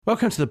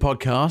Welcome to the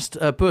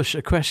podcast. Bush,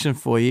 a question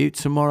for you.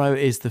 Tomorrow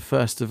is the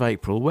 1st of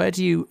April. Where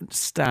do you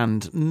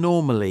stand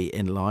normally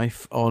in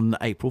life on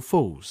April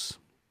Fools?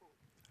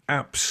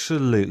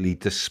 Absolutely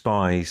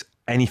despise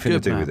anything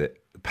Good to do man. with it.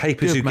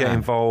 Papers Good who get man.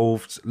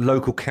 involved,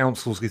 local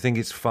councils who think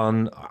it's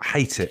fun. I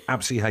hate it.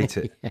 Absolutely hate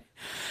it.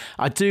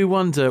 I do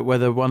wonder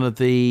whether one of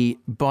the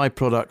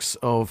byproducts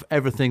of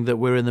everything that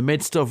we're in the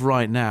midst of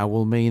right now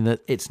will mean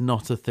that it's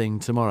not a thing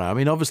tomorrow. I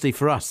mean, obviously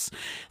for us,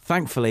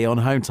 thankfully on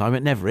home time,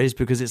 it never is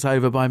because it's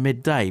over by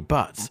midday.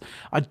 But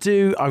I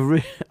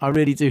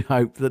really do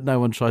hope that no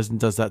one tries and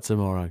does that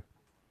tomorrow.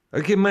 I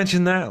can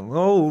imagine that.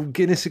 Oh,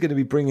 Guinness are going to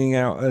be bringing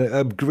out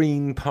a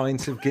green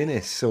pint of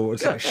Guinness. Or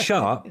it's like,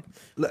 shut up.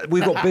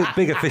 We've got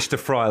bigger fish to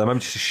fry them. I'm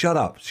just shut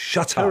up.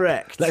 Shut up.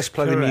 Correct. Let's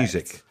play the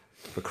music.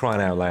 For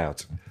crying out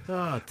loud.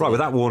 Right, with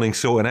that warning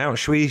sorted out,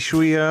 should we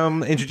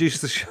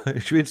introduce the show?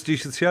 Should we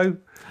introduce the show?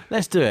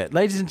 Let's do it.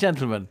 Ladies and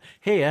gentlemen,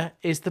 here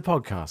is the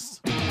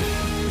podcast.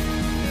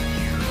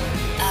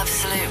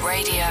 Absolute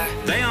Radio.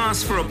 They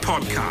asked for a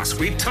podcast.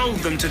 We told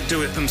them to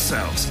do it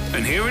themselves.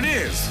 And here it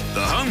is,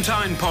 the Home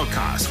Time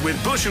Podcast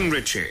with Bush and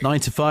Richie. 9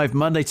 to 5,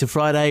 Monday to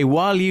Friday,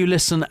 while you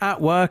listen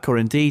at work or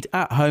indeed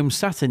at home,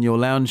 sat in your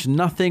lounge.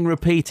 Nothing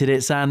repeated.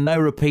 It's our no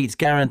repeats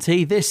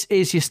guarantee. This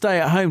is your stay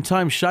at home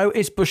time show.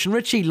 It's Bush and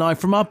Richie live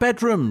from our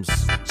bedrooms.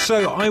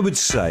 So I would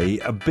say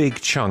a big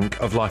chunk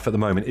of life at the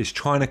moment is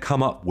trying to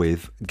come up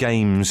with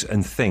games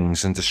and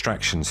things and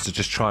distractions to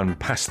just try and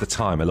pass the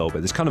time a little bit.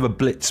 There's kind of a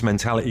blitz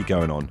mentality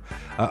going on.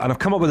 And I've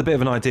come up with a bit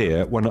of an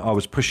idea when I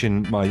was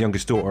pushing my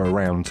youngest daughter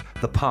around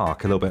the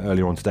park a little bit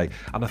earlier on today.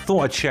 And I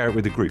thought I'd share it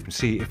with the group and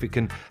see if it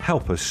can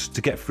help us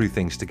to get through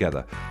things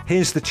together.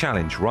 Here's the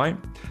challenge, right?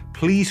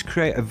 Please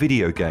create a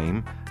video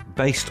game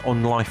based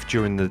on life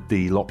during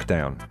the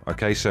lockdown.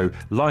 Okay, so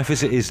life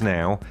as it is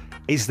now.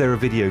 Is there a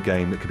video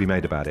game that could be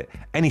made about it?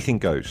 Anything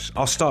goes.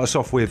 I'll start us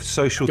off with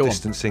social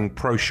distancing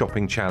pro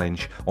shopping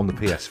challenge on the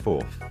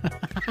PS4.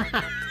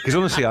 Because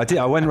honestly,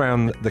 I went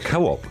around the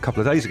Co-op a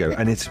couple of days ago,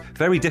 and it's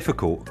very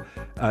difficult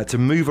to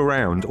move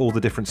around all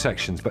the different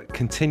sections, but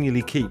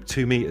continually keep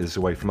 2 meters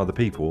away from other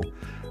people.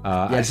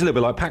 And it's a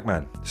little bit like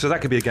Pac-Man. So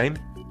that could be a game.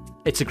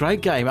 It's a great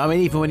game. I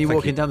mean, even when you're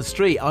walking down the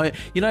street,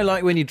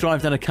 like when you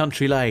drive down a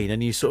country lane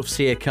and you sort of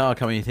see a car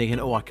coming, you're thinking,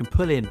 oh, I can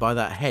pull in by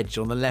that hedge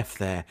on the left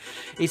there.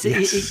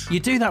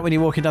 You do that when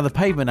you're walking down the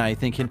pavement now, you're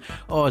thinking,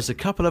 oh, there's a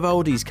couple of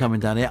oldies coming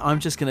down here.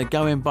 I'm just going to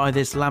go in by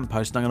this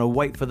lamppost and I'm going to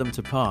wait for them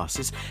to pass.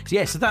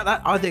 So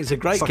that I think it's a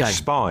great game.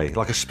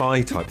 Like a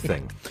spy type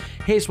thing.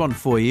 Here's one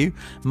for you.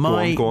 Go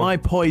on. My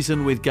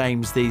poison with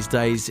games these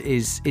days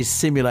is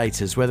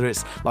simulators, whether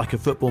it's like a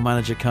Football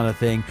Manager kind of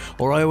thing,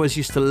 or I always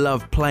used to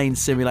love playing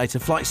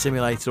Flight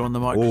Simulator on the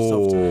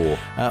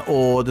Microsoft,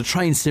 or the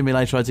train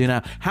simulator I do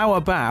now. How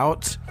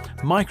about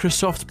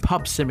Microsoft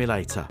Pub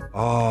Simulator?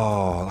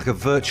 Oh, like a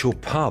virtual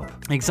pub.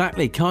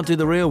 Exactly. Can't do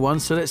the real one,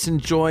 so let's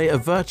enjoy a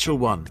virtual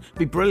one.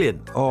 Be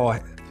brilliant. Oh,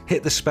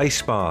 hit the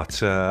space bar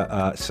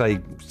to say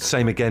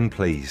same again,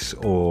 please,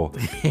 or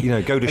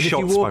go to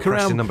shots by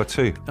pressing number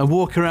 2. And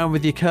walk around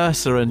with your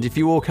cursor, and if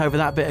you walk over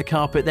that bit of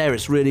carpet there,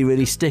 it's really,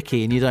 really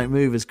sticky and you don't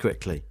move as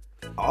quickly.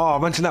 Oh,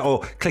 imagine that, or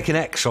clicking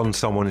X on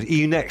someone. Are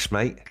you next,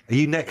 mate? Are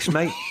you next,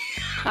 mate?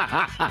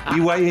 Are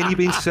you waiting? You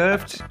being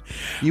served?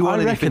 You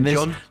want anything,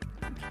 John?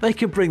 They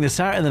could bring this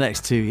out in the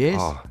next 2 years.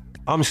 Oh,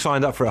 I'm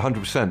signed up for it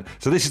 100%.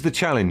 So this is the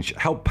challenge.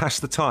 Help pass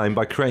the time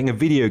by creating a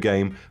video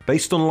game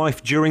based on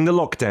life during the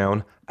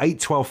lockdown, 8,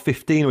 12,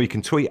 15, or you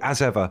can tweet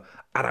as ever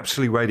at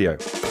Absolute Radio.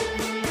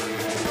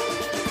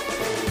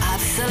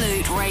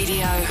 Absolute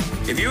Radio.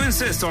 If you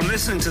insist on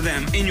listening to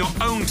them in your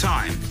own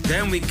time,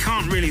 then we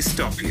can't really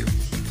stop you.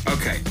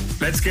 Okay,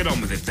 let's get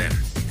on with it then.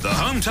 The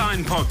Home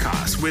Time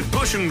Podcast with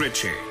Bush and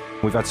Richie.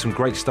 We've had some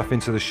great stuff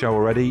into the show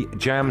already.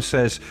 Jam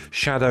says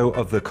Shadow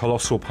of the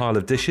Colossal Pile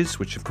of Dishes,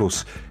 which of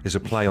course is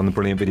a play on the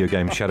brilliant video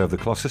game Shadow of the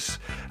Colossus.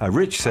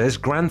 Rich says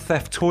Grand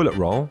Theft Toilet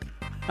Roll,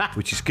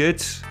 which is good.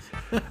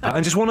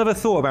 And just one other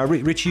thought about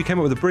Richie, you came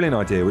up with a brilliant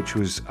idea, which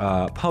was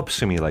Pub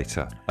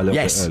Simulator a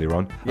little bit earlier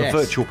on. Yes. A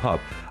virtual pub.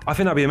 I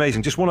think that'd be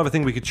amazing. Just one other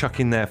thing we could chuck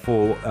in there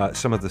for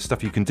some of the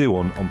stuff you can do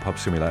on Pub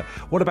Simulator.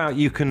 What about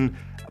you can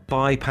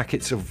buy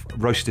packets of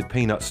roasted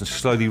peanuts and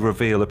slowly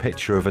reveal a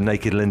picture of a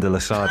naked Linda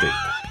Lasardi?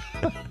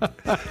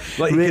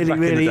 Like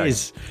really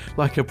is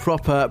like a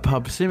proper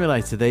pub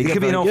simulator. It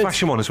could be an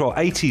old-fashioned one as well.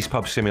 80s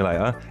Pub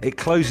Simulator. It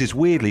closes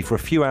weirdly for a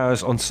few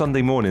hours on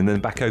Sunday morning,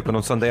 then back open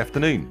on Sunday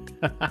afternoon.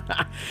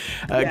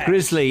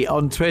 Grizzly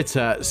on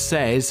Twitter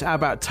says, how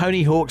about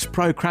Tony Hawk's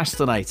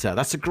Procrastinator?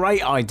 That's a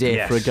great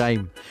idea for a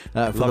game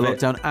for the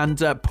lockdown.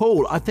 And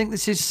Paul, I think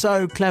this is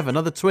so clever.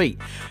 Another tweet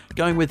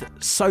going with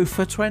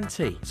Sofa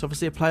 20. It's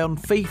obviously a play on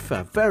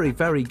FIFA. Very,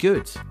 very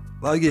good.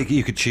 Well,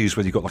 you could choose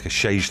whether you've got like a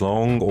chaise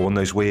longue or one of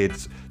those weird...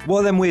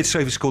 What are them weird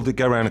sofas called that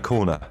go around a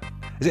corner?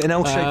 Is it an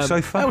L-shaped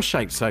sofa?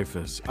 L-shaped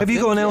sofas. Have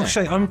you got an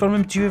L-shaped... I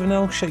remember, do you have an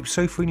L-shaped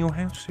sofa in your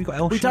house? Have you got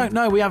L-shaped? We don't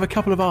know. We have a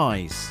couple of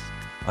eyes.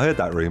 I heard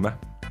that rumour.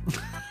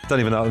 Don't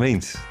even know what it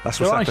means. That's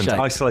what's happened. eye-shaped.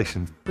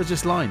 Isolation. They're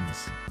just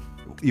lines.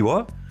 You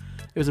what?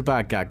 It was a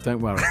bad gag, don't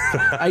worry.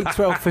 8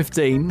 12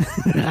 15.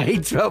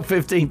 8 12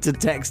 15 to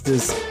text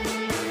us.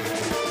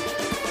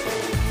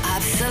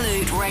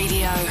 Absolute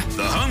Radio.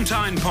 The Home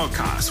Time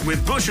Podcast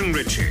with Bush and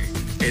Richie.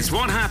 It's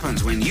what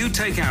happens when you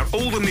take out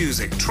all the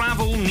music,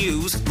 travel,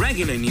 news,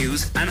 regular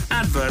news, and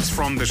adverts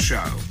from the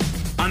show.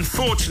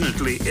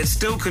 Unfortunately, it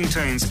still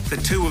contains the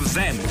two of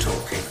them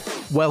talking.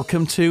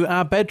 Welcome to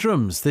our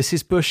bedrooms. This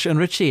is Bush and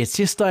Richie. It's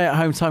your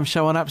stay-at-home time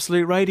show on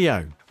Absolute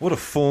Radio. What a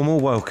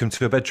formal welcome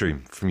to a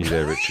bedroom from you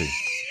there, Richie.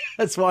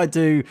 That's what I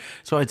do.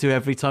 That's what I do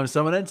every time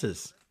someone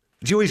enters.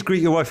 Do you always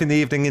greet your wife in the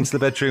evening into the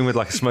bedroom with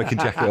like a smoking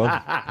jacket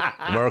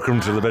on? Welcome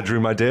to the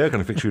bedroom, my dear.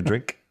 Can I fix you a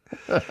drink?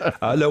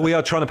 Look, we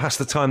are trying to pass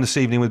the time this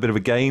evening with a bit of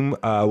a game.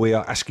 We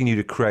are asking you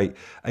to create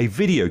a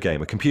video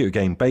game, a computer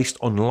game based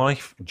on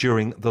life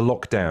during the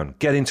lockdown.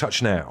 Get in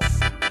touch now.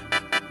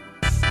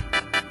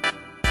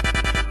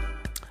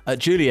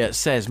 Julia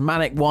says,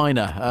 Manic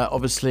Whiner,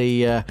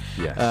 obviously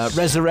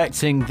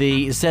resurrecting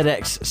the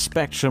ZX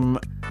Spectrum.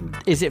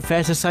 Is it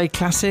fair to say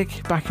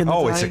classic back in the day?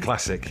 Oh, it's a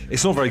classic.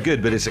 It's not very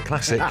good, but it's a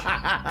classic.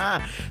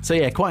 So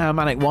yeah, quite how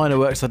Manic Whiner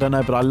works, I don't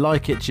know, but I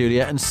like it,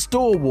 Julia. And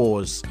Store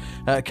Wars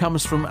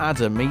comes from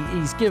Adam.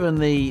 He's given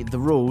the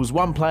rules.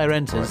 One player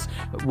enters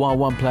while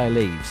one player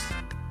leaves.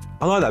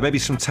 I like that. Maybe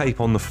some tape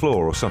on the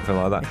floor or something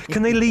like that.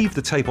 Can they leave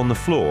the tape on the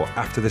floor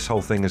after this whole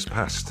thing has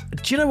passed?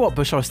 Do you know what,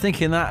 Bush? I was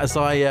thinking that as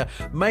I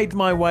made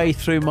my way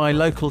through my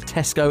local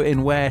Tesco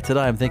in Ware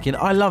today. I'm thinking,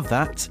 I love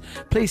that.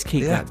 Please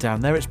keep that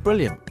down there. It's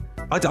brilliant.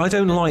 I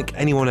don't like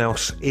anyone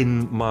else up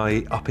in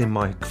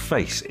my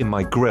face, in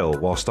my grill,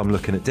 whilst I'm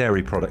looking at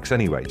dairy products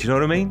anyway. Do you know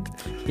what I mean?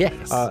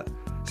 Yes.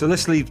 So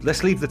let's leave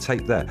the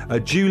tape there.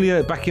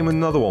 Julia, back in with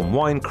another one.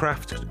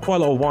 Winecraft. Quite a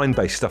lot of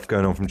wine-based stuff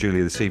going on from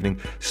Julia this evening.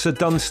 Sir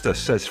Dunster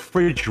says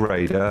Fridge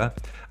Raider.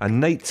 And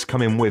Nate's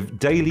come in with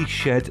Daily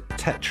Shed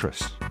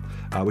Tetris,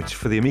 which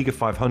for the Amiga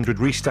 500,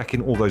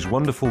 restacking all those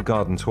wonderful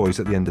garden toys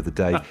at the end of the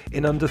day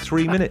in under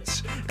 3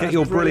 minutes. Get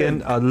your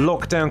brilliant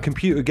lockdown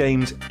computer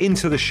games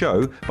into the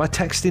show by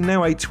texting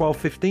now 8 12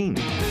 15.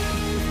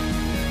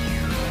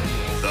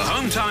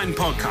 Home Time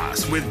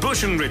Podcast with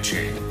Bush and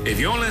Richie. If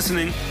you're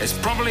listening, it's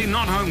probably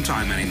not Home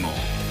Time anymore,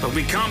 but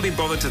we can't be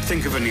bothered to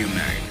think of a new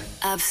name.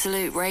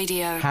 Absolute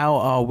Radio. How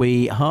are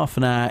we half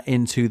an hour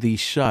into the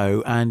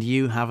show and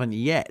you haven't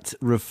yet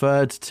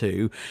referred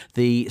to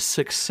the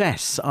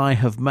success I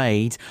have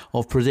made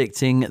of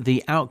predicting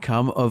the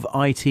outcome of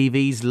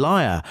ITV's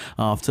Liar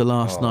after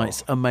last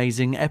night's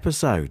amazing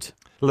episode?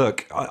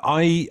 Look,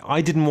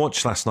 I didn't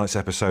watch last night's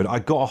episode. I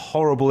got a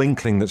horrible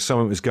inkling that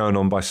something was going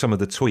on by some of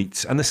the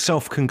tweets and the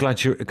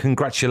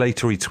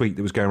self-congratulatory tweet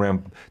that was going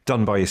around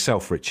done by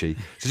yourself, Richie.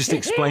 So just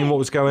explain what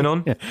was going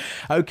on.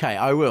 Okay,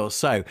 I will.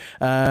 So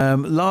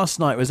last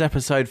night was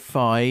episode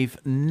 5.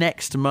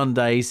 Next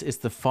Monday's is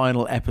the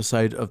final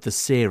episode of the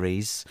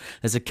series.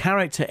 There's a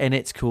character in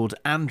it called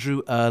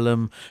Andrew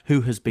Earlham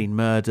who has been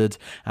murdered,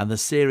 and the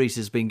series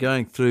has been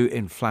going through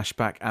in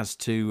flashback as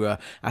to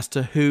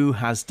who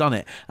has done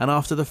it. And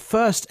after the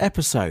first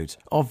episode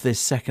of this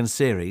second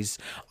series,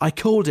 I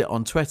called it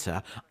on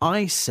Twitter.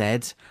 I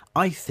said,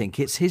 I think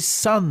it's his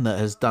son that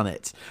has done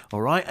it.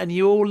 All right. And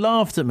you all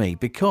laughed at me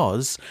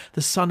because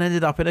the son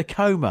ended up in a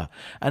coma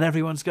and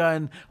everyone's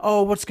going,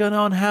 oh, what's going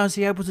on? How's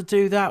he able to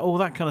do that? All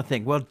that kind of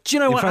thing. Well, do you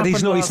know what happened?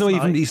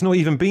 He's not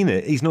even been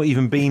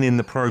in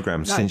the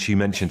programme since you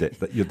mentioned it,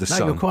 that you're the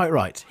son. No, you're quite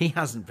right. He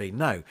hasn't been,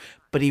 no.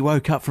 But he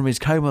woke up from his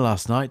coma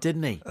last night,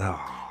 didn't he?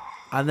 Oh.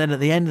 And then at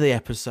the end of the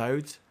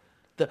episode...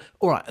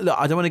 all right, look,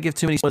 I don't want to give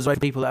too many spoilers away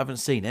for people that haven't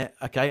seen it,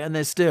 okay? And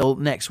there's still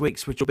next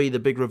week's, which will be the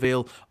big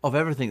reveal of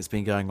everything that's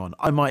been going on.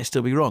 I might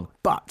still be wrong,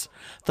 but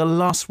the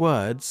last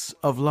words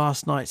of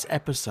last night's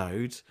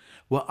episode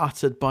were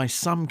uttered by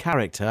some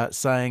character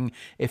saying,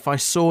 if I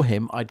saw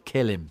him, I'd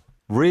kill him.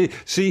 Really?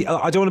 See,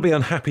 I don't want to be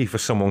unhappy for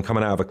someone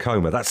coming out of a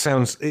coma. It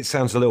sounds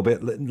a little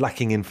bit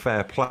lacking in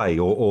fair play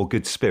or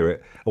good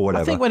spirit or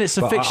whatever. I think when it's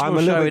a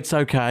fictional show, it's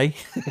okay.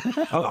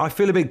 I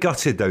feel a bit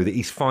gutted, though, that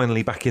he's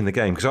finally back in the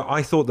game, because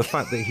I thought the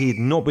fact that he had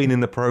not been in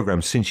the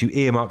programme since you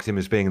earmarked him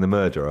as being the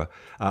murderer,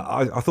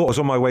 I thought I was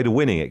on my way to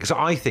winning it, because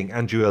I think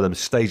Andrew Earlham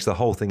staged the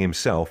whole thing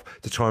himself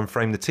to try and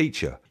frame the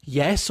teacher.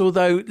 Yes,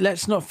 although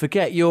let's not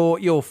forget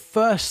your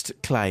first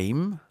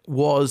claim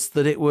was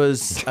that it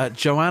was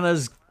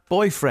Joanna's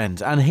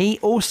boyfriend, and he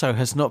also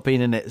has not been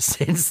in it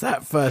since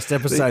that first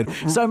episode.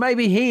 So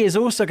maybe he is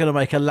also going to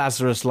make a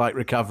Lazarus-like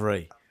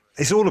recovery.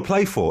 It's all to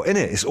play for, isn't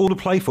it? It's all to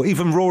play for.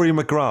 Even Rory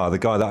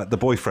McGrath, the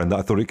boyfriend that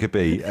I thought it could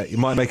be, he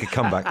might make a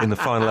comeback in the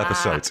final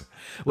episode.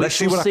 Let's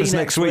see what happens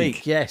next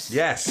week. Yes.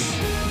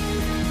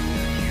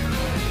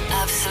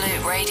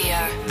 Absolute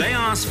Radio. They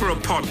asked for a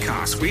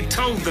podcast. We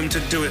told them to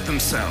do it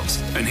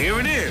themselves. And here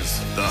it is.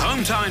 The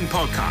Home Time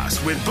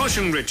Podcast with Bush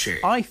and Richie.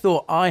 I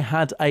thought I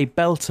had a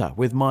belter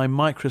with my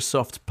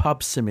Microsoft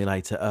Pub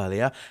Simulator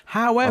earlier.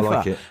 However, I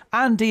like it.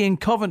 Andy in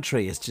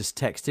Coventry has just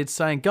texted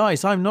saying,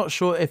 guys, I'm not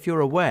sure if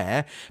you're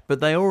aware, but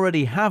they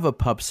already have a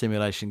pub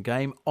simulation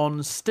game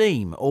on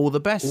Steam. All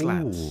the best,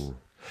 lads.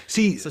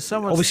 See, So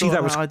someone obviously saw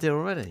that was idea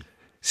already.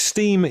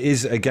 Steam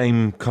is a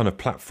game kind of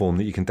platform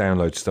that you can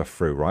download stuff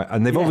through, right?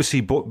 And they've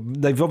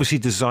obviously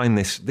designed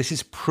this. This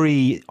is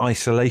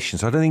pre-isolation,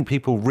 so I don't think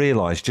people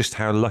realise just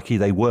how lucky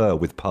they were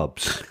with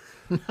pubs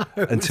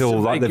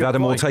until they've had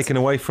them all taken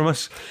away from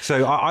us.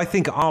 So I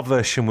think our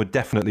version would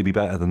definitely be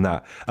better than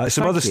that.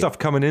 Some other stuff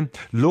coming in.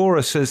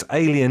 Laura says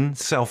Alien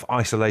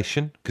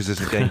Self-Isolation, because there's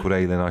a game called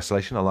Alien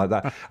Isolation. I like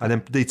that. And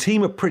then the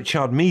team at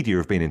Pritchard Media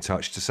have been in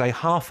touch to say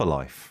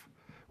Half-a-Life,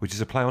 which is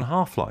a play on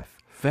Half-Life.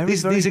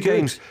 These are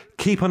games.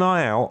 Keep an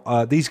eye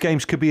out. These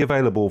games could be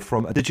available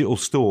from a digital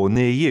store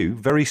near you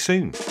very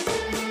soon.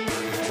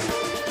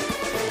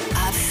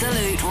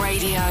 Absolute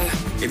Radio.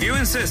 If you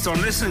insist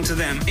on listening to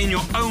them in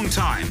your own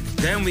time,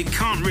 then we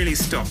can't really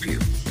stop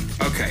you.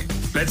 Okay,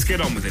 let's get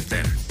on with it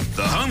then.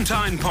 The Home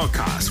Time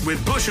Podcast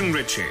with Bush and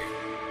Richie.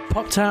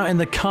 Popped out in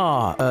the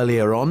car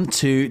earlier on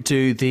to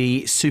do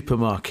the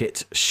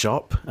supermarket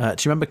shop. Do you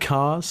remember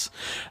cars?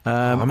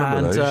 I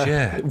remember those,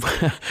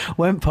 yeah.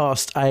 Went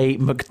past a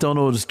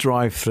McDonald's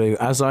drive-through.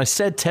 As I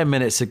said 10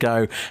 minutes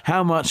ago,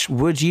 how much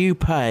would you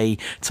pay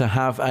to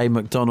have a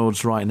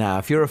McDonald's right now?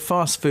 If you're a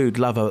fast food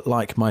lover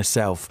like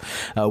myself,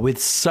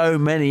 with so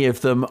many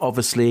of them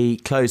obviously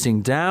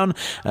closing down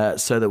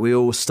so that we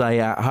all stay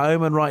at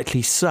home, and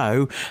rightly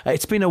so,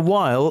 it's been a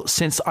while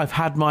since I've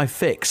had my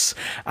fix,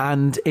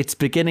 and it's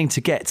beginning to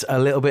get a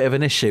little bit of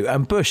an issue.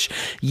 And Bush,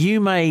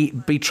 you may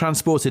be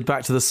transported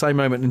back to the same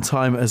moment in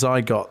time as I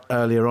got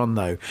earlier on,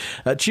 though.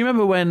 Do you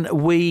remember when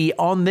we,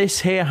 on this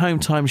here Home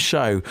Time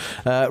show,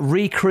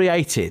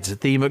 recreated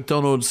the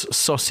McDonald's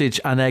sausage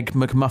and egg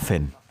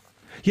McMuffin?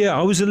 Yeah,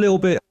 I was a little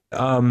bit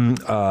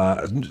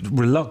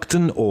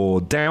reluctant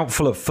or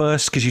doubtful at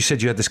first, because you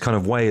said you had this kind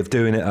of way of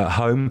doing it at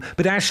home,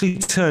 but it actually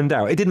turned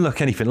out it didn't look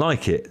anything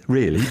like it,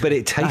 really, but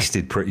it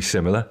tasted pretty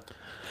similar.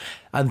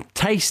 And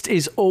taste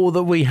is all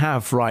that we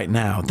have right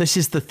now. This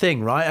is the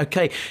thing, right?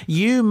 Okay,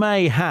 you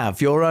may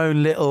have your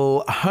own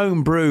little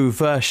homebrew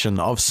version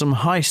of some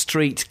high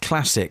street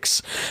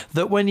classics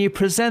that when you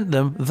present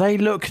them, they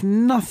look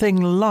nothing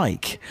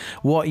like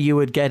what you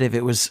would get if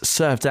it was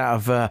served out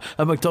of a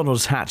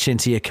McDonald's hatch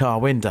into your car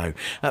window.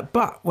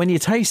 But when you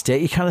taste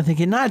it, you're kind of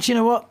thinking, do you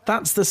know what?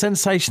 That's the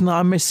sensation that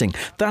I'm missing.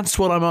 That's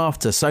what I'm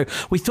after. So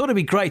we thought it'd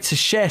be great to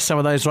share some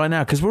of those right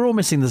now, because we're all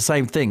missing the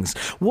same things.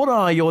 What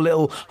are your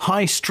little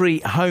high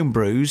street home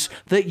brews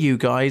that you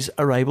guys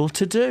are able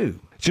to do?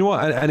 Do you know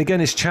what? And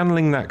again, it's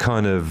channeling that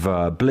kind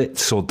of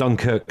Blitz or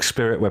Dunkirk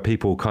spirit where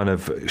people kind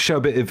of show a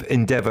bit of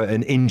endeavour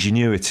and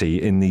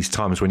ingenuity in these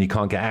times when you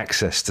can't get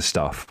access to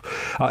stuff.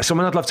 So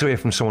I'd love to hear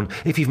from someone,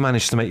 if you've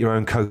managed to make your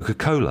own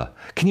Coca-Cola.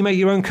 Can you make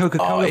your own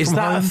Coca-Cola is from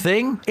that home? a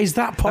thing? Is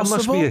that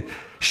possible? That must be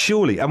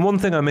surely. And one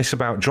thing I miss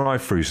about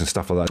drive-thrus and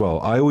stuff like that as well,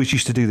 I always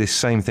used to do this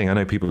same thing. I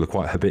know people are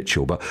quite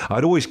habitual, but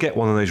I'd always get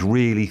one of those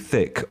really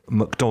thick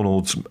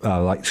McDonald's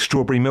like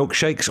strawberry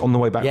milkshakes on the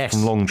way back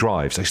from long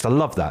drives. I used to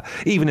love that,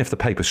 even if the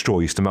paper straw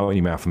used to melt in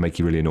your mouth and make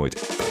you really annoyed.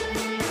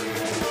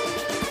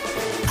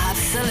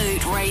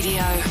 Absolute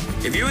Radio.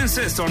 If you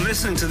insist on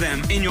listening to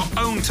them in your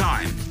own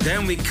time,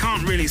 then we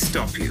can't really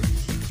stop you.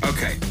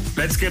 Okay,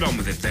 let's get on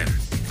with it then.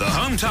 The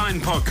Home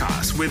Time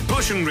Podcast with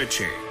Bush and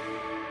Richie.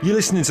 You're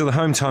listening to the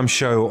Home Time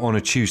show on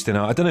a Tuesday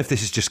night. I don't know if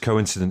this is just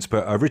coincidence,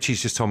 but Richie's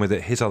just told me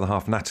that his other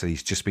half,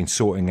 Natalie's just been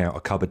sorting out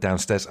a cupboard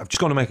downstairs. I've just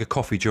gone to make a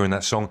coffee during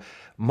that song.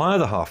 My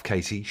other half,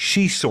 Katie,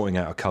 she's sorting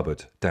out a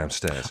cupboard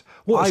downstairs.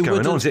 What's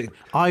going on?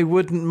 I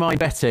wouldn't mind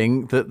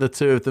betting that the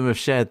two of them have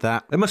shared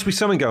that. There must be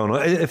something going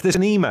on. If there's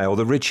an email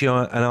that Richie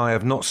and I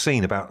have not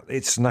seen about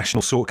it's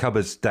National Sort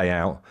Cupboards Day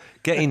out,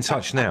 get in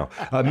touch now.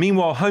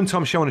 Meanwhile, Home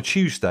Time show on a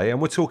Tuesday,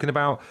 and we're talking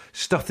about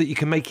stuff that you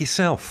can make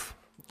yourself.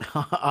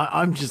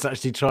 I'm just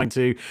actually trying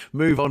to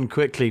move on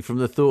quickly from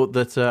the thought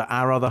that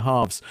our other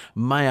halves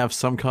may have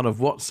some kind of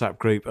WhatsApp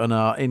group and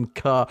are in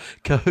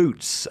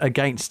cahoots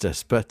against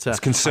us. But it's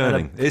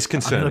concerning. It's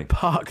concerning. I'm going to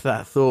park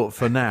that thought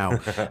for now.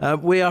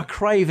 We are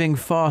craving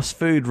fast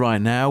food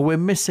right now. We're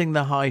missing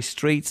the high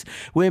streets.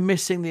 We're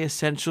missing the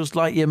essentials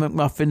like your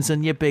McMuffins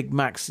and your Big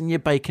Macs and your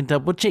bacon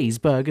double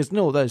cheeseburgers and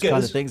all those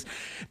kind of things.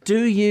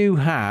 Do you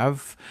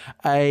have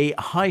a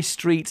high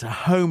street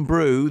home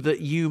brew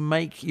that you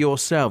make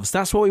yourselves?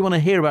 That's what we want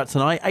to hear about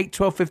tonight. 8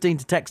 12 15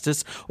 to text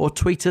us or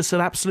tweet us at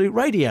Absolute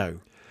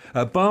Radio.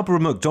 Barbara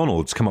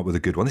McDonald's come up with a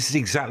good one. This is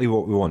exactly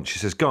what we want. She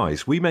says,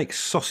 guys, we make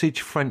sausage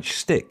French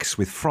sticks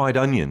with fried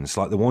onions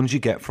like the ones you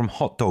get from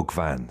hot dog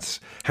vans.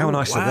 How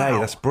nice are they?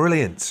 That's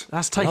brilliant.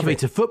 That's taking me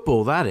to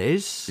football, that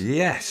is.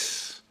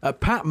 Yes.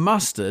 Pat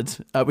Mustard,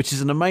 which is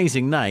an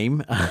amazing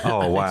name.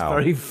 Oh, wow.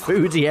 It's very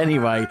foodie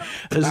anyway.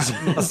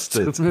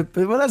 Mustard.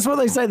 Well, that's what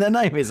they say their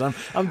name is. I'm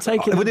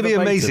taking Would it be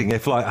amazing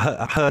if like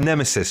her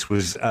nemesis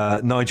was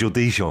Nigel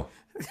Dijon?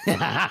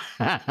 So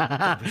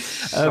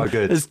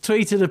good. Has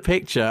tweeted a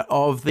picture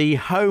of the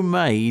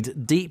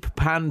homemade deep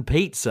pan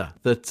pizza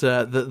that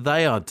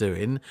they are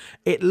doing.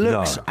 It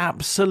looks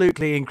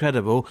absolutely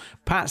incredible.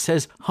 Pat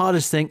says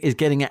hardest thing is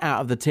getting it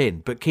out of the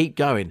tin, but keep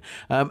going.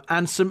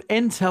 And some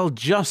intel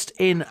just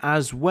in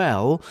as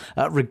well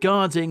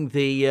regarding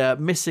the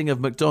missing of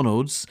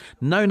McDonald's.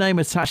 No name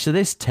attached to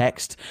this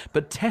text,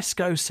 but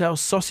Tesco sells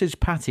sausage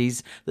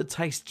patties that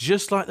taste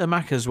just like the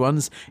Macca's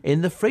ones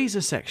in the freezer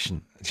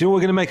section. Do you know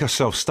we're going to make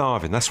ourselves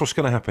starving? That's what's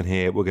going to happen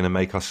here. We're going to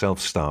make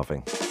ourselves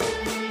starving.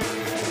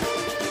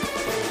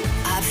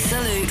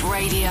 Absolute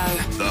Radio.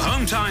 The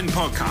Home Time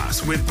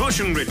Podcast with Bush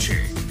and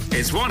Richie.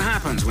 It's what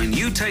happens when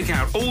you take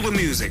out all the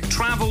music,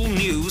 travel,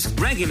 news,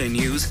 regular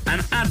news,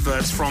 and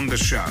adverts from the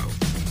show.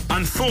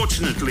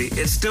 Unfortunately,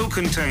 it still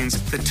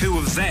contains the two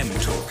of them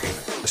talking.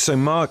 So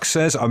Mark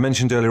says, I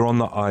mentioned earlier on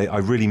that I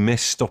really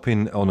miss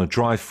stopping on a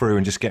drive-through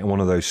and just getting one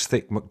of those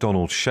thick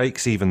McDonald's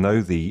shakes, even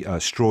though the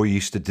straw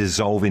used to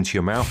dissolve into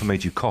your mouth and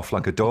made you cough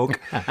like a dog.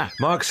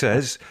 Mark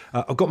says,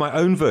 I've got my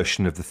own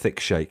version of the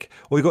thick shake.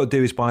 All you've got to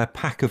do is buy a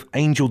pack of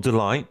Angel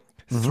Delight,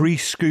 3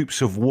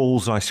 scoops of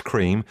Wall's ice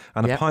cream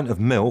and a pint of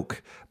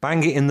milk,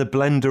 bang it in the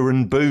blender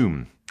and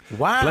boom.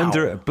 Wow.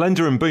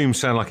 Blender and Boom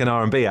sound like an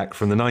R&B act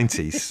from the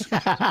 90s,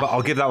 but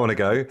I'll give that one a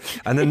go.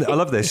 And then I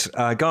love this.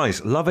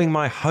 Guys, loving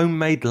my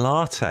homemade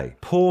latte.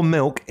 Pour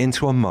milk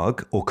into a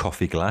mug or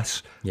coffee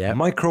glass,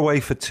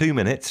 microwave for 2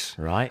 minutes,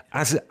 right?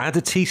 Add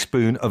a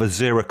teaspoon of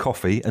Azera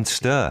coffee and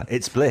stir.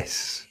 It's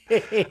bliss.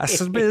 That's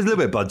a little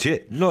bit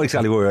budget. Not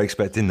exactly what we were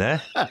expecting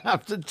there. I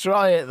have to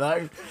try it,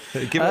 though.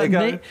 Give it a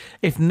go.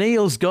 If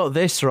Neil's got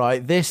this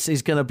right, this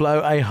is going to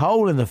blow a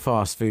hole in the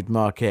fast food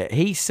market.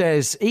 He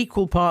says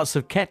equal parts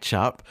of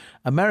ketchup,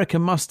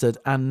 American mustard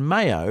and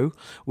mayo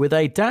with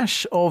a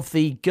dash of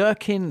the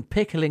gherkin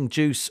pickling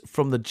juice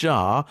from the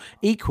jar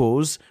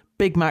equals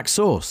Big Mac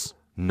sauce.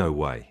 No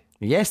way.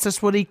 Yes,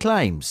 that's what he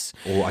claims.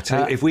 Or I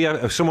tell you,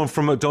 if someone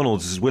from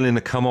McDonald's is willing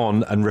to come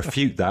on and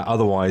refute that,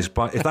 otherwise,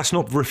 but if that's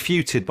not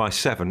refuted by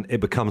 7, it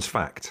becomes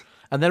fact.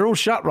 And they're all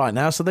shut right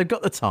now, so they've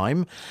got the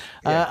time.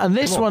 And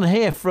this one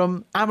here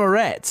from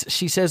Amorette,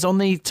 she says, on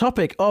the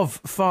topic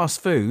of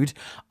fast food,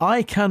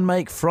 I can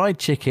make fried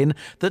chicken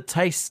that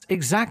tastes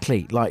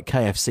exactly like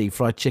KFC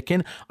fried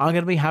chicken. I'm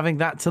going to be having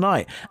that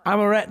tonight.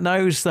 Amorette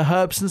knows the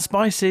herbs and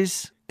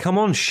spices. Come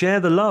on, share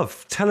the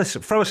love. Tell us,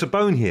 throw us a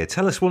bone here.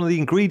 Tell us one of the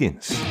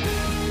ingredients.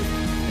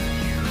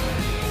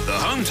 The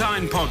Home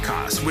Time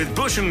Podcast with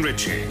Bush and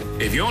Richie.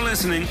 If you're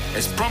listening,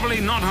 it's probably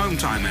not Home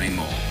Time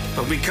anymore,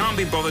 but we can't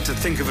be bothered to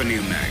think of a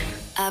new name.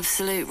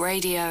 Absolute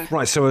Radio.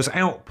 Right, so I was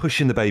out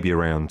pushing the baby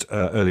around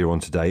earlier on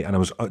today, and I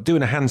was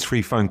doing a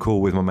hands-free phone call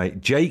with my mate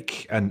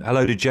Jake. And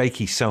hello to Jake.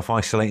 He's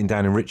self-isolating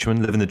down in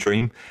Richmond, living the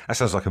dream. That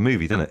sounds like a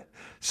movie, doesn't it?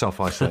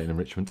 Self-isolating in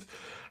Richmond.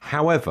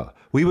 However,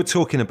 we were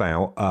talking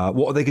about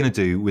what are they going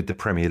to do with the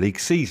Premier League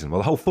season? Well,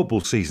 the whole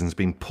football season's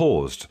been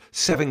paused,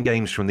 7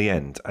 games from the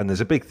end. And there's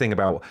a big thing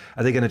about,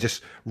 are they going to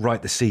just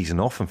write the season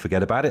off and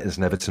forget about it? As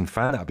an Everton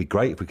fan, that would be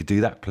great if we could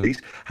do that,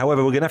 please.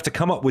 However, we're going to have to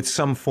come up with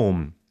some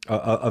form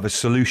of a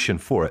solution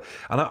for it.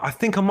 And I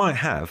think I might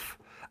have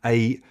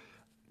a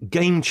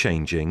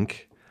game-changing,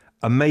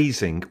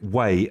 amazing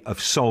way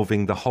of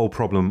solving the whole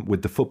problem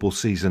with the football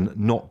season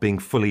not being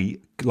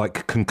fully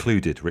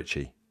concluded,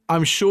 Richie.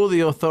 I'm sure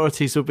the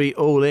authorities will be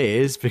all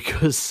ears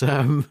because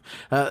I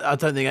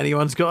don't think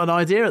anyone's got an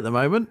idea at the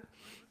moment.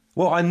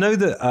 Well, I know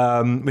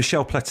that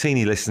Michel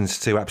Platini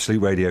listens to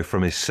Absolute Radio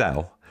from his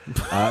cell.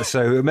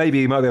 So maybe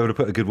he might be able to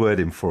put a good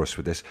word in for us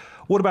with this.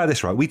 What about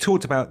this, right? We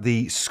talked about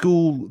the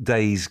school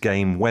days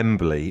game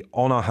Wembley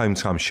on our Home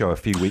Time show a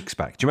few weeks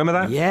back. Do you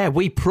remember that? Yeah,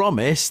 we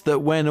promised that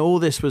when all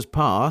this was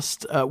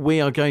passed,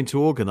 we are going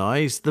to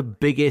organise the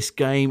biggest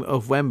game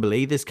of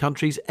Wembley this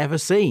country's ever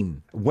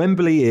seen.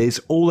 Wembley is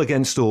all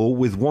against all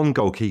with one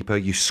goalkeeper.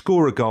 You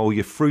score a goal,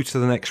 you're through to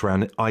the next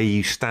round, i.e.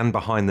 you stand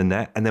behind the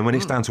net, and then when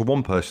it's down to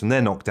one person,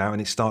 they're knocked out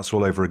and it starts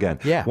all over again.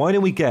 Yeah. Why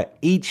don't we get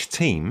each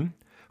team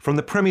from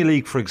the Premier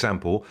League, for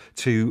example,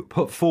 to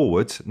put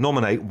forward,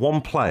 nominate one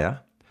player,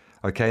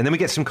 okay, and then we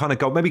get some kind of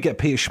goal, maybe get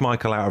Peter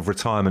Schmeichel out of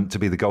retirement to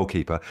be the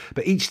goalkeeper,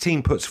 but each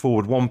team puts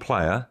forward one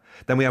player,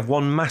 then we have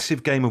one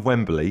massive game of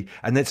Wembley,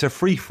 and it's a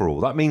free-for-all.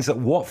 That means that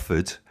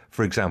Watford,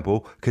 for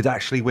example, could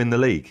actually win the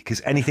league,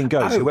 because anything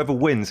goes. Whoever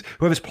wins,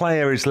 whoever's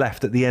player is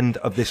left at the end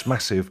of this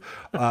massive,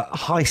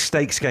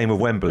 high-stakes game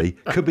of Wembley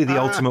could be the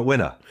ultimate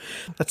winner.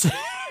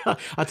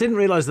 I didn't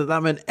realise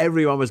that meant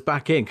everyone was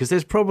back in, because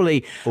there's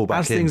probably,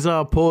 as things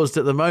are paused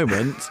at the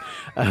moment,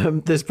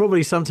 there's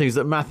probably some teams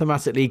that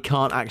mathematically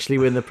can't actually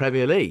win the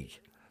Premier League.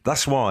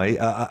 That's why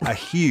a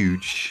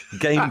huge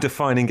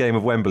game-defining game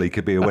of Wembley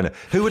could be a winner.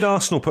 Who would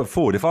Arsenal put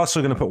forward? If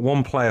Arsenal are going to put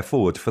one player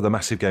forward for the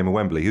massive game of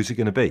Wembley, who's it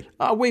going to be?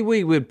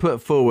 We would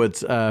put forward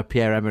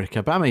Pierre-Emerick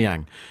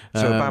Aubameyang.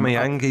 So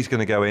Aubameyang, he's going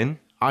to go in?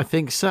 I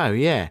think so,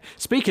 yeah.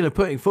 Speaking of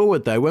putting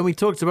forward, though, when we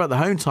talked about the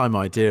home time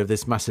idea of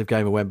this massive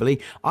game of Wembley,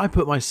 I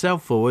put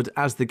myself forward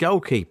as the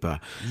goalkeeper.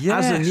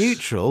 Yes. As a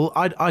neutral,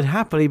 I'd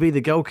happily be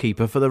the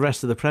goalkeeper for the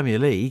rest of the Premier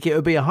League. It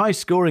would be a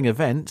high-scoring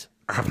event.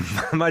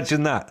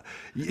 Imagine that.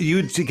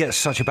 You'd get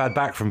such a bad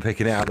back from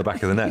picking it out the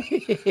back of the net.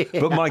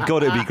 But my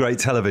God, it'd be great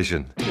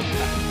television.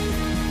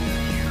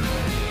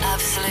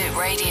 Absolute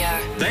Radio.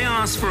 They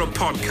asked for a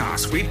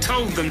podcast. We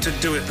told them to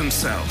do it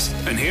themselves.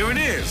 And here it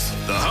is,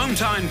 the Home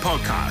Time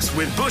Podcast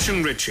with Bush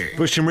and Richie.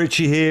 Bush and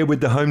Richie here with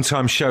the Home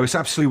Time Show. It's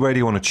Absolute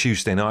Radio on a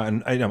Tuesday night,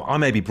 and I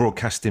may be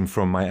broadcasting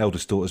from my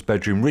eldest daughter's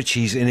bedroom.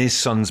 Richie's in his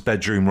son's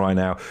bedroom right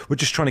now. We're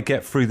just trying to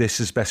get through this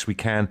as best we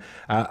can.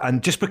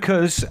 And just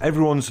because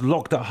everyone's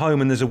locked at home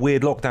and there's a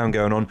weird lockdown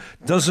going on,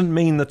 doesn't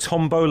mean the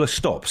tombola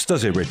stops,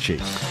 does it, Richie?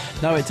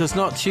 No, it does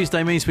not.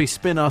 Tuesday means we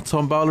spin our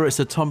tombola.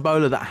 It's a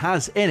tombola that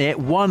has in it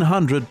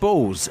 100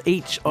 balls.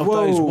 Each of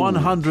those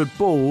 100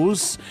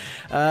 balls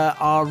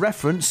are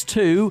reference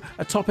to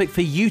a topic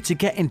for you to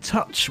get in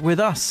touch with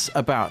us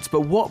about.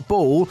 But what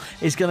ball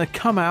is going to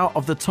come out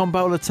of the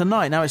tombola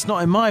tonight? Now, it's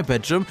not in my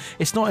bedroom.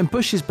 It's not in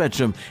Bush's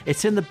bedroom.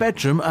 It's in the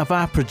bedroom of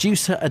our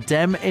producer,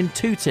 Adem, in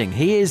Tooting.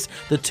 He is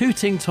the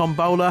Tooting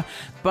tombola,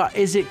 but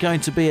is it going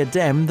to be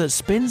Adem that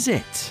spins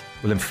it?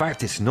 Well, in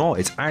fact, it's not.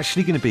 It's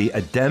actually going to be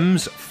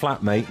Adem's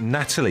flatmate,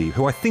 Natalie,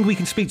 who I think we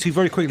can speak to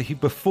very quickly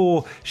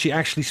before she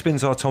actually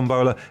spins our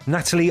tombola.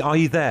 Natalie, are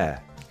you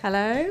there?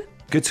 Hello.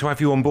 Good to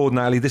have you on board,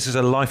 Natalie. This is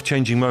a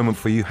life-changing moment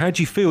for you. How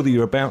do you feel that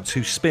you're about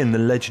to spin the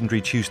legendary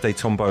Tuesday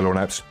tombola on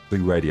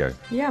Absolute Radio?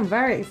 Yeah, I'm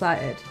very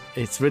excited.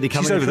 It's really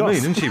coming She's over across.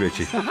 the moon, isn't she,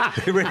 Richie?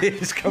 It really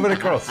is coming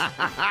across.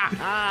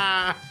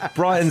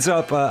 Brightens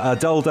up a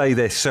dull day,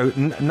 this. So,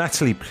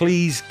 Natalie,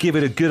 please give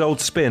it a good old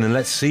spin and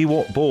let's see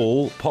what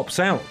ball pops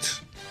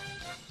out.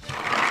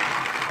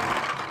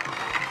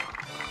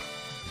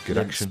 Good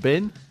action.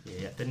 Spin.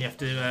 Yeah, then you have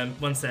to,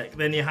 one sec,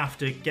 then you have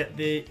to get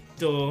the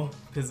door,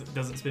 because it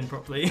doesn't spin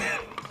properly.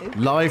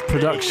 Live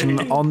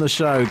production on the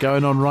show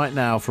going on right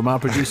now from our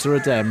producer,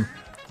 Adem.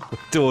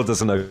 Door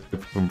doesn't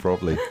open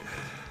properly.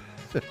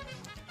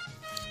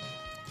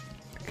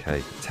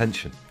 Okay,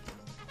 tension.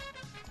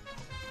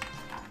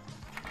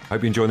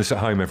 Hope you're enjoying this at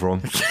home,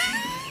 everyone.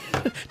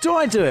 Do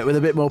I do it with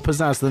a bit more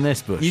pizzazz than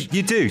this, Bush?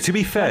 You do. To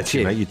be fair to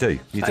you, mate, you do.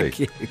 You Thank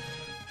do. you.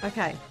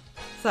 Okay,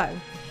 so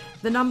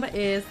the number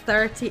is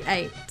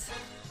 38.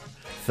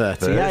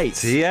 38.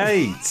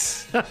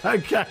 38.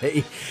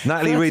 Okay.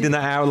 Natalie reading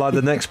that out like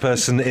the next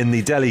person in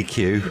the deli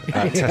queue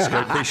at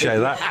Tesco. Appreciate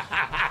that.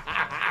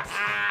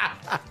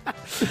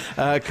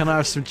 Can I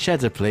have some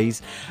cheddar,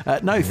 please?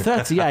 No,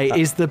 38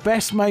 is the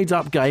best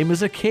made-up game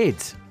as a kid.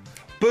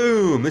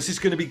 Boom! This is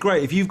going to be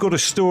great. If you've got a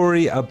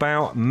story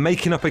about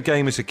making up a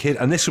game as a kid,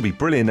 and this will be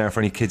brilliant now for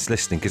any kids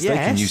listening, because they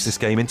can use this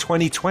game in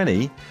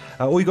 2020,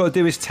 all you got to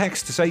do is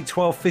text us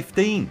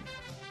 81215.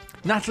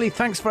 Natalie,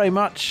 thanks very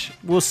much.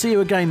 We'll see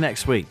you again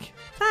next week.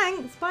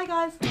 Thanks. Bye,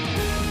 guys.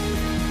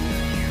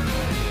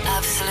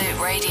 Absolute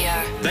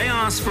Radio. They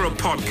asked for a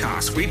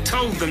podcast. We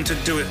told them to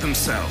do it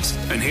themselves.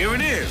 And here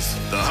it is,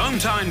 the Home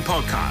Time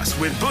Podcast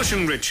with Bush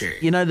and Richie.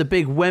 You know, the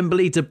big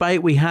Wembley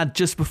debate we had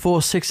just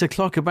before 6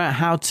 o'clock about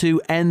how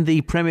to end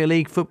the Premier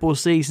League football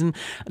season.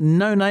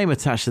 No name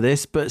attached to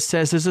this, but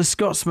says, as a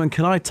Scotsman,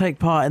 can I take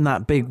part in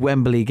that big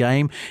Wembley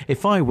game?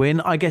 If I win,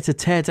 I get to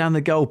tear down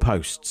the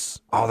goalposts.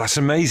 Oh, that's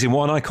amazing.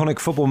 What an iconic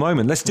football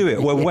moment. Let's do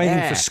it. We're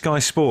waiting for Sky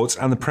Sports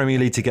and the Premier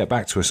League to get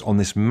back to us on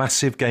this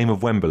massive game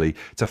of Wembley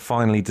to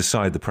finally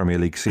decide the Premier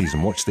League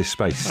season. Watch this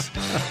space.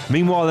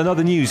 Meanwhile, in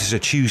other news, it's a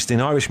Tuesday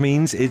night, which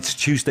means it's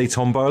Tuesday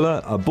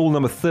Tombola. Ball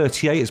number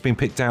 38 has been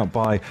picked out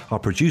by our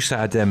producer,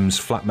 Adem's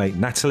flatmate,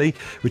 Natalie,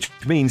 which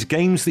means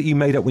games that you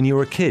made up when you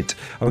were a kid.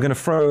 I'm going to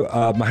throw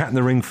my hat in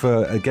the ring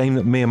for a game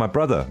that me and my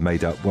brother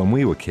made up when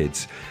we were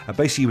kids.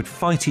 Basically, you would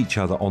fight each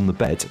other on the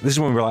bed. This is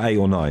when we were like 8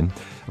 or 9.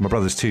 And my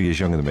brother's 2 years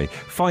younger than me.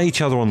 Fight each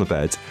other on the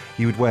bed.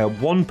 You would wear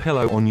one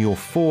pillow on your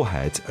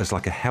forehead as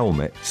like a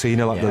helmet. So, you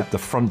know, like the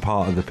front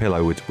part of the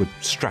pillow would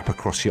strap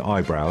across your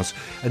eyebrows.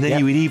 And then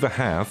you would either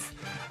have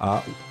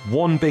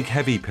one big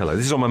heavy pillow.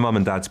 This is on my mum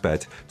and dad's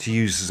bed to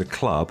use as a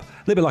club, a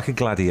little bit like a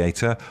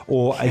gladiator,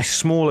 or a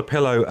smaller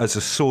pillow as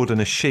a sword and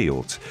a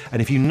shield.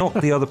 And if you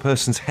knocked the other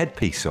person's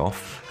headpiece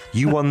off,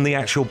 you won the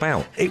actual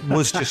bout. It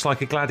was just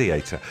like a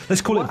gladiator.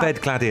 Let's call it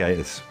bed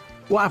gladiators.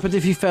 What happened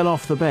if you fell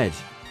off the bed?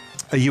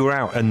 You were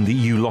out and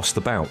you lost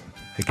the bout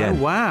again.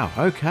 Oh, wow.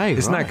 Okay.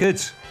 Isn't that good?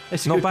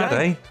 It's a not good bad,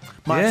 game. eh?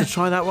 Might have to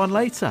try that one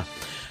later.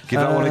 Give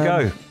that one a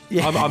go.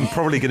 Yeah. I'm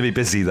probably going to be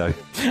busy, though.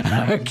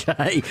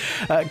 Okay.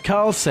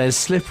 Carl says,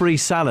 slippery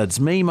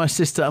salads. Me, my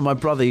sister and my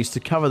brother used to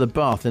cover the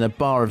bath in a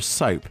bar of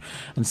soap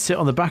and sit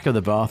on the back of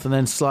the bath and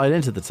then slide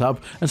into the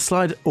tub and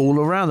slide all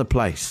around the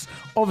place.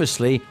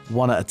 Obviously,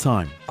 one at a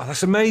time. Oh,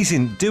 that's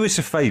amazing. Do us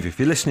a favour, if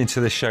you're listening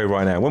to this show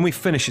right now, when we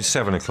finish at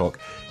 7 o'clock,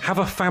 have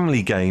a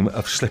family game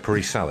of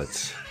slippery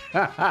salads.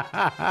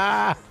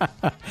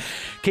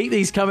 Keep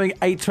these coming,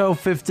 8, 12,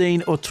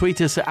 15, or tweet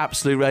us at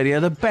Absolute Radio.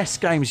 The best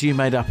games you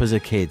made up as a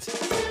kid.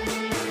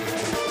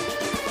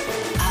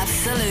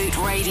 Absolute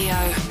Radio.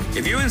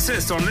 If you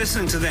insist on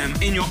listening to them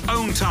in your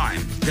own time,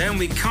 then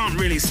we can't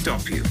really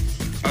stop you.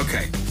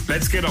 Okay,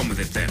 let's get on with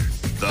it then.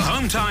 The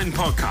Home Time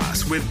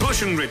Podcast with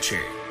Bush and Richie.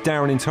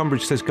 Darren in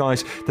Tunbridge says,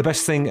 guys, the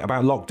best thing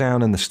about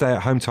lockdown and the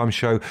stay-at-home time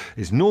show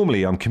is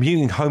normally I'm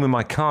commuting home in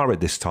my car at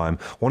this time,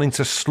 wanting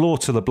to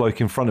slaughter the bloke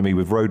in front of me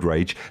with road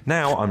rage.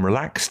 Now I'm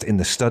relaxed in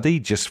the study,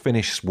 just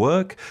finished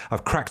work,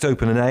 I've cracked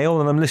open an ale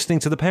and I'm listening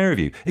to the pair of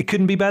you. It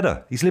couldn't be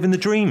better. He's living the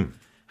dream.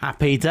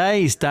 Happy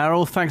days,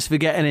 Daryl. Thanks for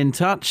getting in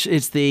touch.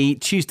 It's the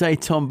Tuesday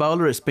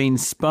Tombola. It's been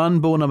spun.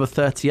 Ball number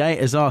 38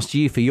 has asked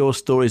you for your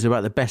stories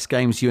about the best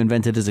games you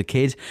invented as a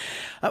kid.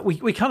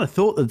 We kind of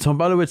thought that the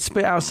Tombola would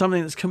spit out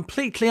something that's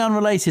completely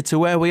unrelated to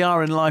where we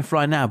are in life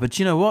right now. But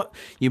you know what?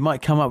 You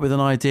might come up with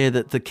an idea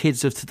that the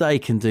kids of today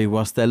can do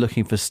whilst they're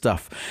looking for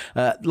stuff.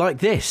 Like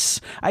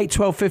this.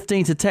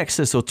 81215 to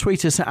text us or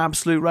tweet us at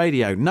Absolute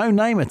Radio. No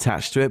name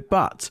attached to it,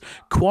 but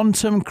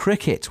Quantum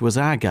Cricket was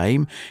our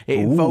game. It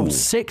involved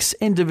 6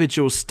 individual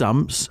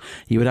stumps.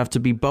 You would have to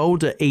be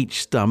bowled at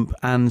each stump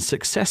and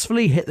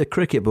successfully hit the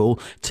cricket ball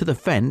to the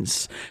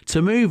fence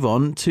to move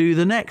on to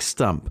the next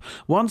stump.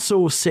 Once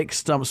all 6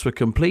 stumps were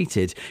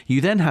completed, you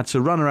then had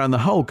to run around the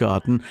whole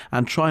garden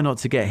and try not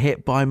to get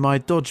hit by my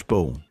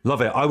dodgeball.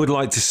 Love it. I would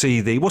like to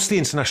see what's the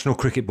International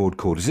Cricket Board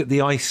called? Is it the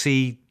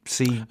ICC?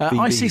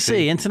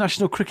 ICC,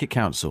 International Cricket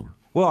Council.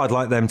 Well, I'd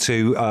like them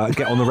to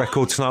get on the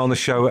record tonight on the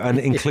show and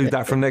include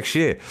that from next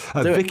year.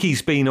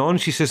 Vicky's been on.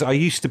 She says, I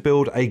used to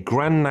build a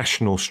Grand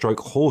National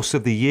Horse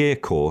of the Year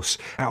course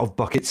out of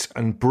buckets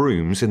and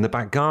brooms in the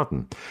back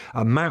garden.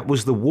 Matt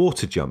was the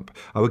water jump.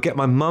 I would get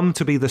my mum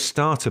to be the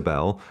starter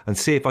bell and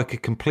see if I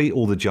could complete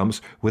all the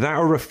jumps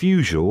without a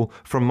refusal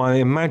from my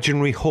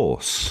imaginary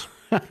horse.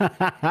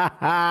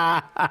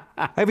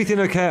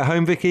 Everything okay at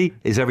home, Vicky?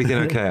 Is everything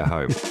okay at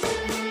home?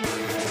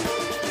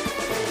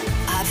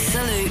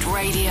 Absolute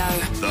Radio.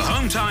 The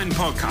Hometime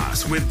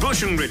Podcast with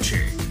Bush and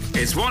Richie.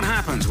 It's what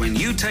happens when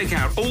you take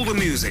out all the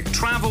music,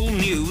 travel,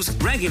 news,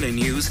 regular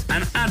news,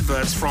 and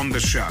adverts from the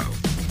show.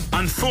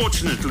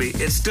 Unfortunately,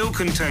 it still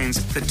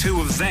contains the two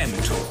of them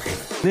talking.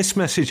 This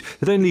message,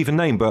 they don't leave a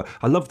name, but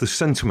I love the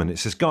sentiment. It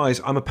says,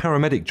 guys, I'm a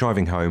paramedic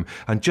driving home,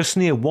 and just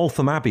near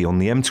Waltham Abbey on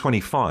the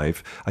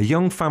M25, a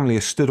young family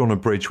has stood on a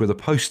bridge with a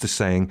poster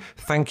saying,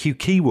 thank you,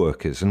 key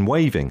workers, and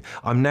waving.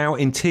 I'm now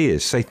in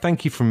tears. Say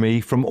thank you from me,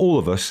 from all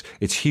of us.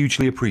 It's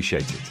hugely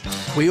appreciated.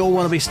 We all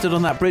want to be stood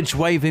on that bridge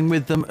waving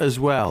with them as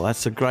well.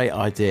 That's a great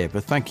idea,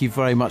 but thank you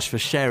very much for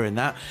sharing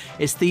that.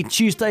 It's the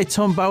Tuesday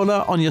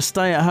Tombola on your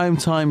stay-at-home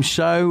time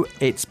show.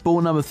 It's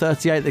ball number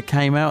 38 that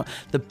came out.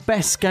 The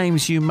best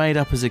games you made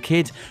up as a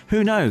kid.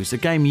 Who knows? A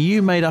game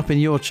you made up in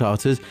your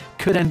childhood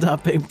could end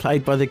up being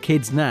played by the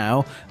kids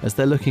now as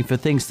they're looking for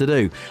things to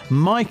do.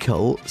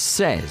 Michael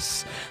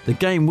says the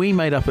game we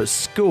made up at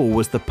school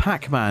was the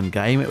Pac-Man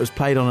game. It was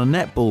played on a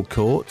netball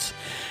court.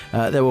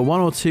 There were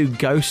 1 or 2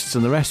 ghosts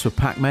and the rest were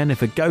Pac-Men.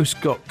 If a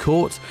ghost got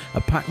caught,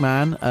 a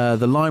Pac-Man,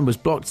 the line was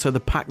blocked so the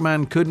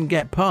Pac-Man couldn't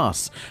get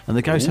past. And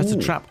the ghost had to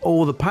trap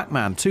all the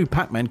Pac-Man. 2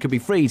 Pac-Men could be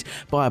freed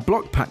by a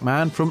blocked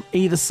Pac-Man from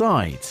either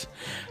side.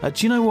 Do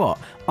you know what?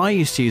 I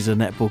used to use a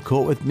netball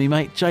court with me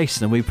mate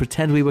Jason and we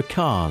pretend we were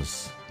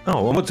cars.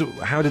 Oh, and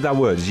how did that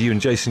work? Did you and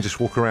Jason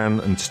just walk around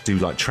and just do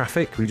like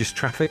traffic? Were you just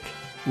traffic?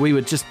 It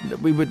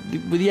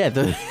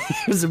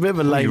was a bit of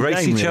a lame game. You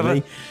race each really.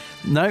 other?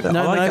 No.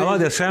 I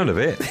like the sound of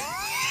it.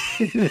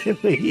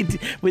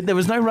 There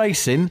was no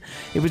racing.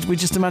 We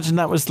just imagined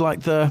that was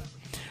like the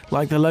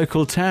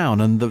local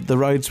town, and the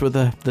roads were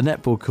the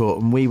netball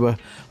court, and we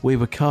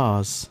were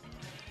cars.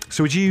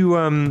 So would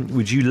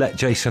you let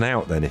Jason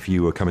out then if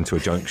you were coming to a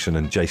junction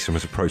and Jason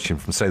was approaching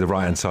from say the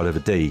right hand side of a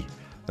D?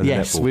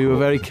 Yes, we were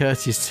very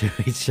courteous to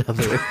each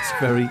other. It was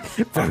very,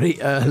 very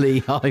early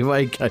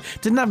highway code.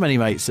 Didn't have many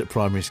mates at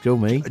primary school,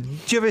 me. Do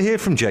you ever hear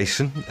from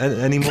Jason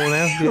anymore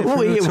now?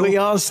 We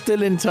are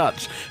still in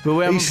touch. But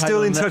we Are you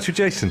still in touch with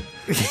Jason?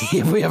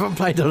 We haven't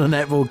played on a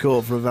netball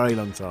court for a very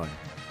long time.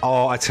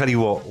 Oh, I tell you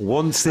what,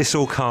 once this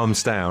all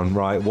calms down,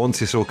 right,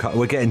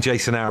 we're getting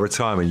Jason out of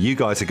retirement. You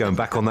guys are going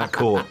back on that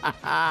court.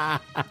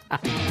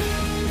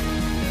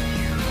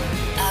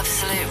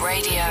 Absolute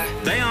Radio.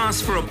 They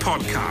asked for a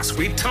podcast.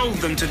 We told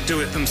them to do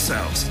it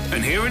themselves.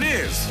 And here it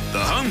is, the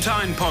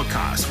Hometime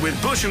Podcast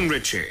with Bush and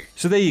Richie.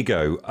 So there you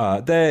go.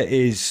 There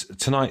is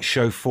tonight's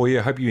show for you.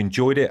 I hope you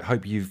enjoyed it. I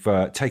hope you've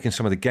taken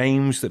some of the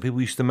games that people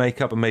used to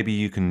make up and maybe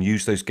you can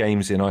use those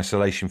games in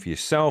isolation for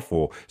yourself,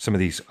 or some of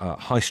these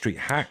high street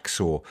hacks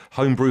or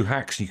homebrew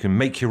hacks. You can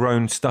make your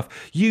own stuff.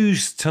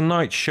 Use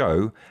tonight's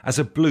show as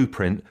a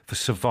blueprint for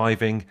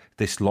surviving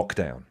this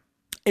lockdown.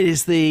 It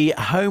is the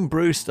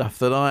homebrew stuff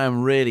that I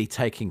am really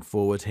taking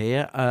forward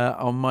here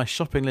on my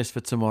shopping list for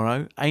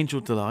tomorrow.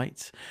 Angel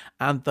Delight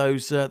and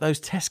those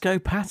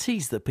Tesco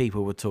patties that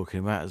people were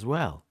talking about as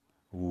well.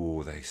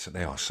 Oh,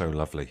 they are so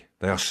lovely.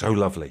 They are so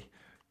lovely.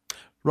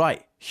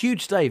 Right,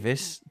 Huge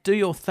Davis, do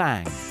your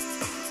thang.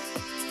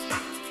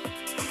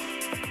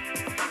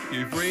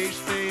 You've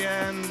reached the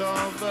end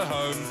of the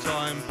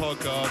Hometime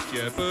Podcast.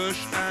 Yeah,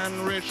 Bush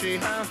and Richie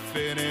have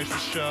finished the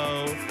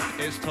show.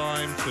 It's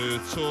time to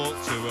talk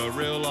to a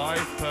real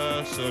life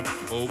person,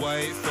 or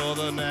wait for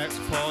the next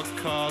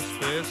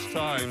podcast this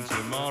time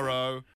tomorrow.